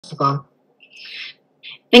testify?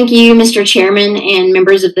 Thank you, Mr. Chairman and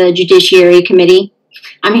members of the Judiciary Committee.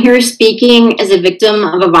 I'm here speaking as a victim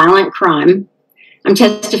of a violent crime. I'm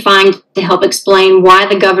testifying to help explain why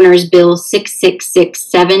the Governor's Bill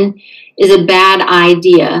 6667 is a bad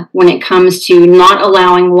idea when it comes to not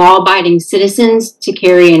allowing law-abiding citizens to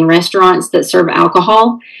carry in restaurants that serve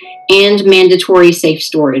alcohol and mandatory safe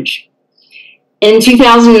storage. In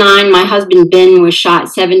 2009, my husband Ben was shot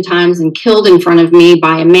 7 times and killed in front of me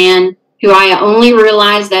by a man who I only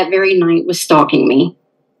realized that very night was stalking me.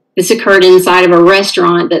 This occurred inside of a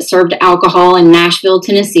restaurant that served alcohol in Nashville,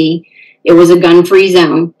 Tennessee. It was a gun-free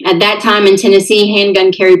zone. At that time in Tennessee,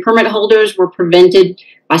 handgun carry permit holders were prevented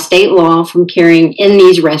by state law from carrying in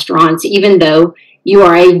these restaurants, even though you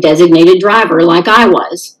are a designated driver like I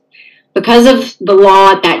was. Because of the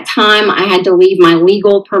law at that time, I had to leave my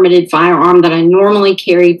legal permitted firearm that I normally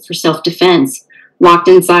carried for self-defense locked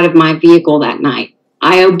inside of my vehicle that night.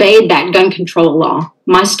 I obeyed that gun control law.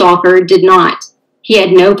 My stalker did not. He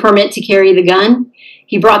had no permit to carry the gun.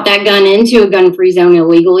 He brought that gun into a gun-free zone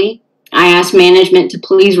illegally. I asked management to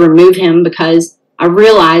please remove him because I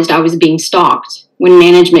realized I was being stalked. When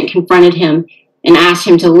management confronted him and asked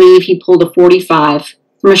him to leave, he pulled a .45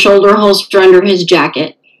 from a shoulder holster under his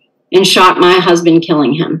jacket and shot my husband,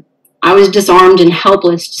 killing him. I was disarmed and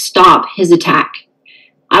helpless to stop his attack.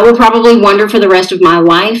 I will probably wonder for the rest of my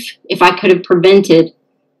life if I could have prevented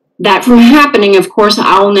that from happening. Of course,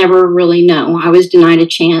 I'll never really know. I was denied a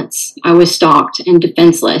chance. I was stalked and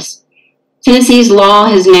defenseless. Tennessee's law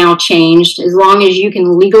has now changed. As long as you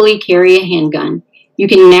can legally carry a handgun, you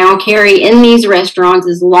can now carry in these restaurants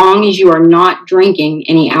as long as you are not drinking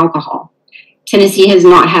any alcohol. Tennessee has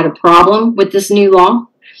not had a problem with this new law,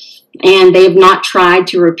 and they have not tried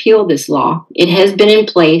to repeal this law. It has been in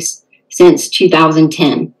place since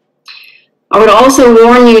 2010. I would also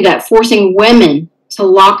warn you that forcing women to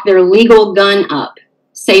lock their legal gun up,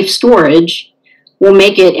 safe storage, will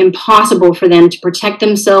make it impossible for them to protect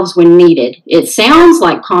themselves when needed. It sounds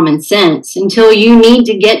like common sense until you need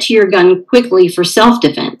to get to your gun quickly for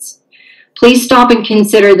self-defense. Please stop and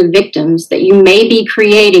consider the victims that you may be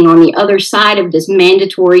creating on the other side of this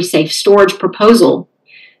mandatory safe storage proposal.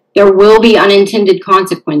 There will be unintended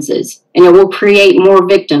consequences, and it will create more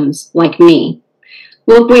victims like me.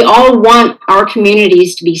 Look, we all want our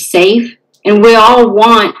communities to be safe, and we all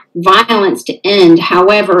want violence to end.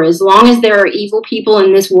 However, as long as there are evil people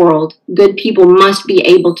in this world, good people must be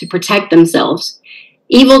able to protect themselves.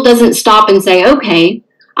 Evil doesn't stop and say, okay,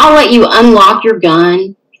 I'll let you unlock your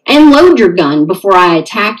gun and load your gun before I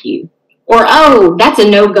attack you. Or, oh, that's a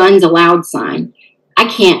no guns allowed sign. I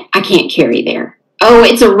can't carry there. Oh,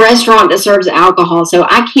 it's a restaurant that serves alcohol, so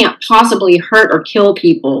I can't possibly hurt or kill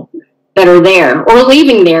people that are there or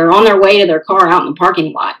leaving there on their way to their car out in the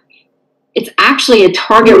parking lot. It's actually a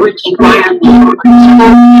target-rich environment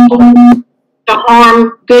to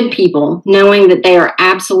harm good people, knowing that they are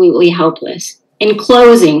absolutely helpless. In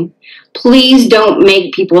closing, please don't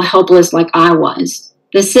make people helpless like I was.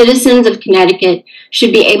 The citizens of Connecticut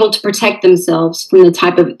should be able to protect themselves from the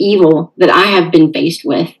type of evil that I have been faced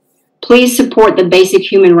with. Please support the basic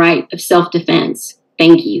human right of self-defense.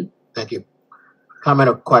 Thank you. Thank you. Comment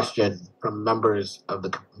or question from members of the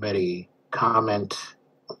committee? Comment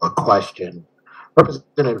or question?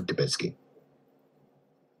 Representative Dubinsky.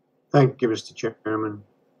 Thank you, Mr. Chairman.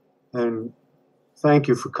 And thank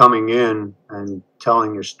you for coming in and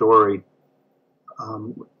telling your story.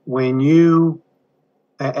 When you,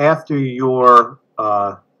 after your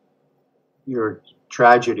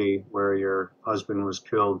tragedy where your husband was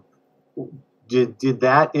killed, did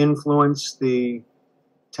that influence the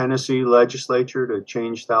Tennessee legislature to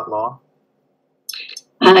change that law?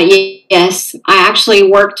 Yes, I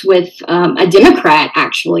actually worked with a Democrat,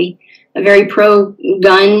 actually, a very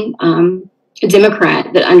pro-gun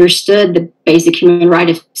Democrat that understood the basic human right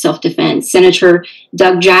of self-defense. Senator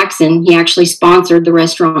Doug Jackson, he actually sponsored the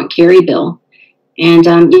restaurant carry bill. And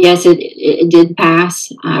yes, it did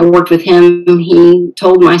pass. I worked with him. He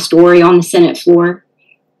told my story on the Senate floor.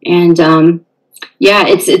 And yeah,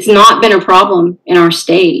 it's not been a problem in our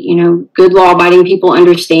state. You know, good law-abiding people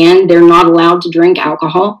understand they're not allowed to drink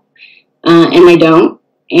alcohol, and they don't.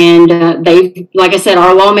 And they've, like I said,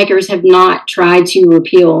 our lawmakers have not tried to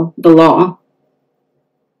repeal the law.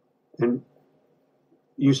 And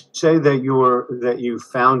you say that you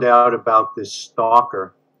found out about this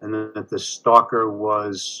stalker, and that the stalker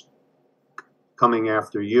was coming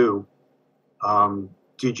after you.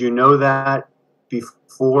 Did you know that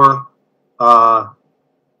before?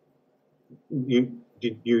 You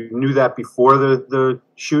knew that before the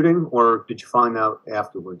shooting, or did you find out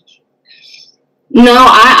afterwards? No,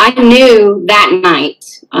 I knew that night.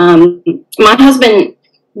 My husband,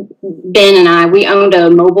 Ben, and I, we owned a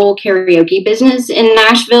mobile karaoke business in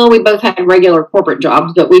Nashville. We both had regular corporate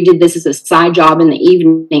jobs, but we did this as a side job in the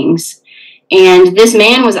evenings. And this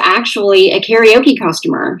man was actually a karaoke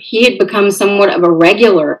customer. He had become somewhat of a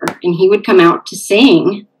regular, and he would come out to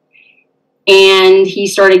sing. And he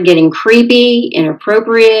started getting creepy,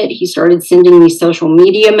 inappropriate. He started sending me social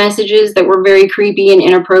media messages that were very creepy and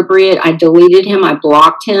inappropriate. I deleted him. I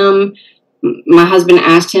blocked him. My husband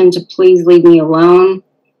asked him to please leave me alone.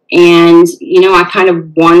 And, you know, I kind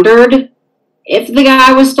of wondered if the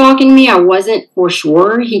guy was stalking me. I wasn't for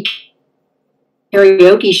sure. He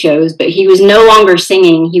karaoke shows, but he was no longer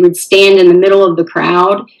singing. He would stand in the middle of the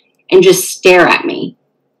crowd and just stare at me.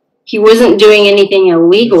 He wasn't doing anything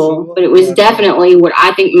illegal, but it was definitely what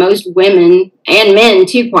I think most women and men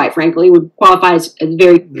too, quite frankly, would qualify as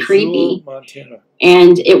very creepy.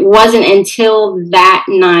 And it wasn't until that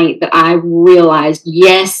night that I realized,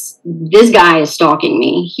 yes, this guy is stalking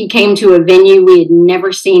me. He came to a venue we had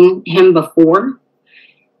never seen him before,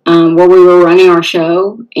 where we were running our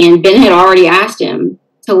show, and Ben had already asked him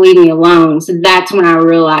to leave me alone. So that's when I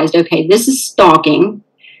realized, okay, this is stalking.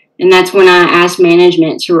 And that's when I asked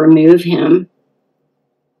management to remove him.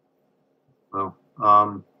 Well,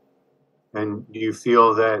 and do you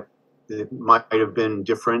feel that it might have been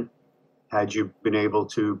different had you been able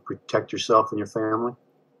to protect yourself and your family?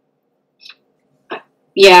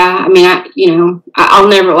 Yeah, I mean, I'll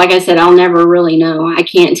never, like I said, I'll never really know. I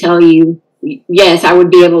can't tell you, yes, I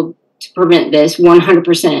would be able to prevent this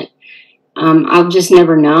 100%. I'll just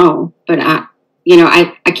never know. But I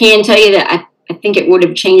can tell you that I think it would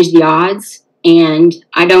have changed the odds, and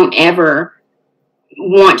I don't ever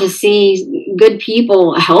want to see good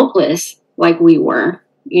people helpless like we were.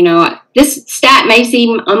 You know, this stat may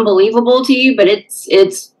seem unbelievable to you, but it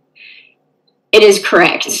is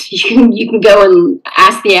correct. You can go and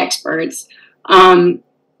ask the experts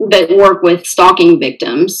that work with stalking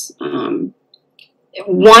victims. 1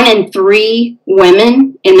 in 3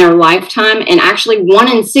 women in their lifetime, and actually 1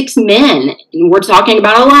 in 6 men, we're talking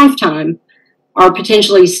about a lifetime, are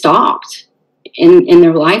potentially stalked in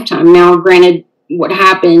their lifetime. Now, granted, what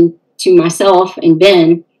happened to myself and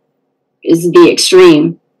Ben is the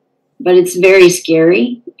extreme, but it's very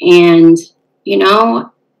scary. And, you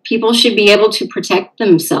know, people should be able to protect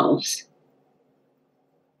themselves.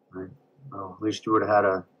 Right. Well, at least you would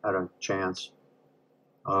have had a chance.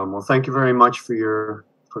 Well, thank you very much for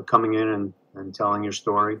coming in and telling your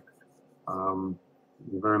story.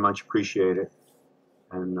 We very much appreciate it.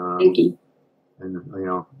 And thank you. And, you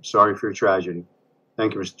know, sorry for your tragedy.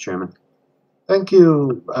 Thank you, Mr. Chairman. Thank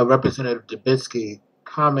you, Representative Dubinsky.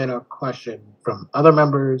 Comment or question from other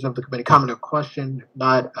members of the committee? Comment or question? If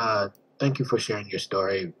not, thank you for sharing your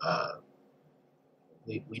story.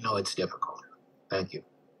 We know it's difficult. Thank you.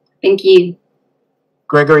 Thank you.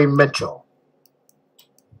 Gregory Mitchell.